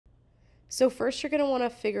So first you're going to want to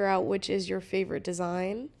figure out which is your favorite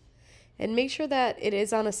design and make sure that it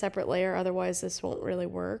is on a separate layer, otherwise this won't really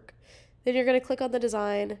work. Then you're going to click on the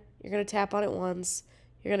design, you're going to tap on it once,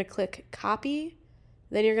 you're going to click copy,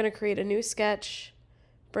 then you're going to create a new sketch,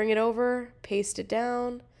 bring it over, paste it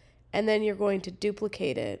down, and then you're going to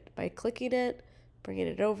duplicate it by clicking it, bringing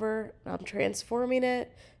it over, transforming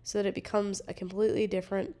it so that it becomes a completely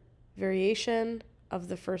different variation of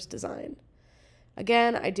the first design.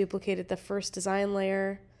 Again, I duplicated the first design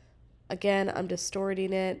layer. Again, I'm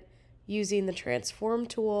distorting it using the transform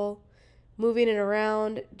tool, moving it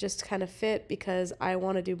around just to kind of fit because I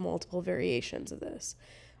want to do multiple variations of this.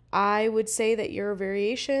 I would say that your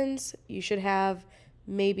variations, you should have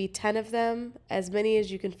maybe 10 of them, as many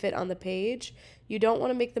as you can fit on the page. You don't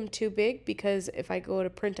want to make them too big because if I go to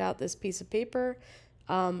print out this piece of paper,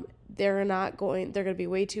 they're going to be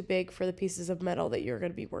way too big for the pieces of metal that you're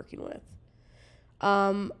going to be working with.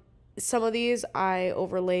 Some of these I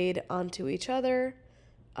overlaid onto each other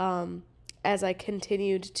as I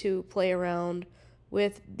continued to play around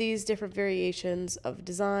with these different variations of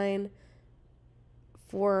design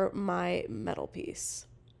for my metal piece.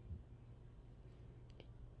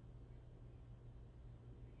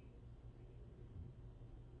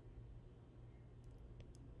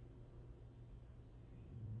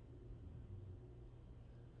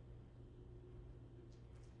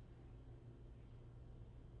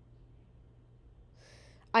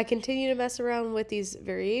 I continue to mess around with these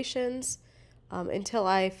variations until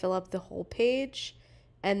I fill up the whole page,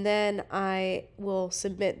 and then I will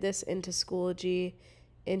submit this into Schoology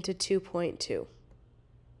into 2.2.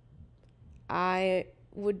 I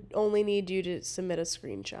would only need you to submit a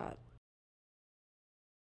screenshot.